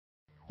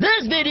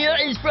This video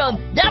is from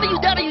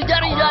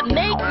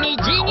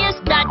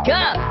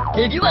www.makemegenius.com.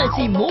 If you want to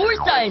see more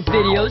science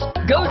videos,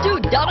 go to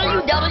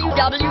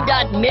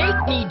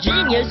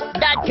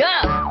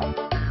www.makemegenius.com.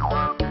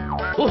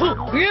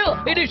 Oh,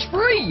 yeah, it is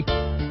free.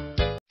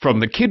 From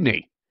the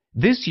kidney,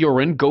 this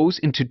urine goes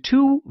into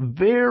two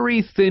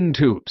very thin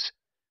tubes.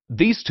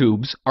 These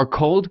tubes are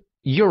called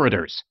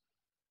ureters.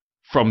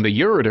 From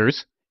the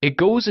ureters, it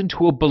goes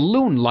into a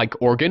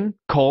balloon-like organ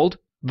called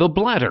the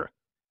bladder.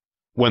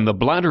 When the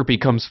bladder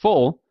becomes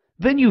full,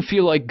 then you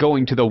feel like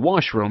going to the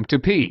washroom to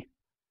pee.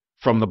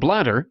 From the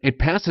bladder, it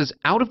passes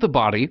out of the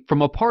body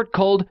from a part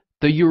called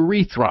the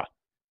urethra.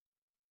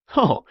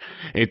 Oh,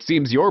 it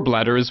seems your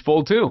bladder is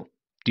full too.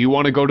 Do you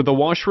want to go to the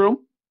washroom?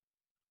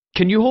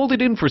 Can you hold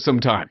it in for some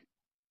time?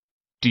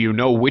 Do you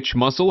know which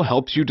muscle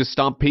helps you to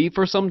stop pee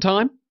for some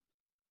time?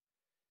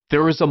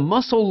 There is a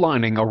muscle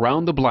lining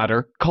around the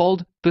bladder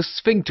called the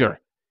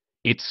sphincter.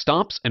 It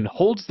stops and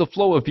holds the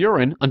flow of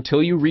urine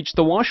until you reach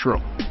the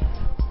washroom.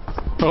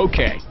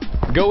 Okay,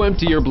 go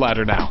empty your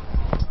bladder now.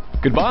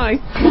 Goodbye.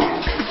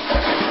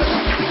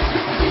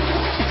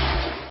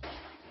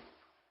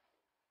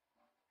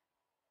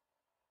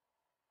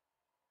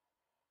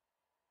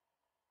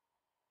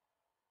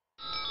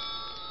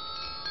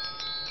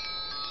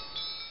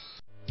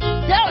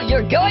 So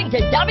you're going to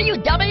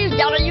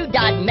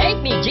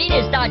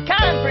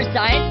www.makemegenius.com for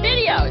science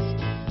videos.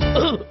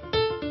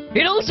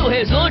 It also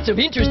has lots of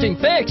interesting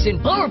facts and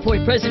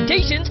PowerPoint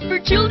presentations for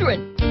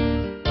children.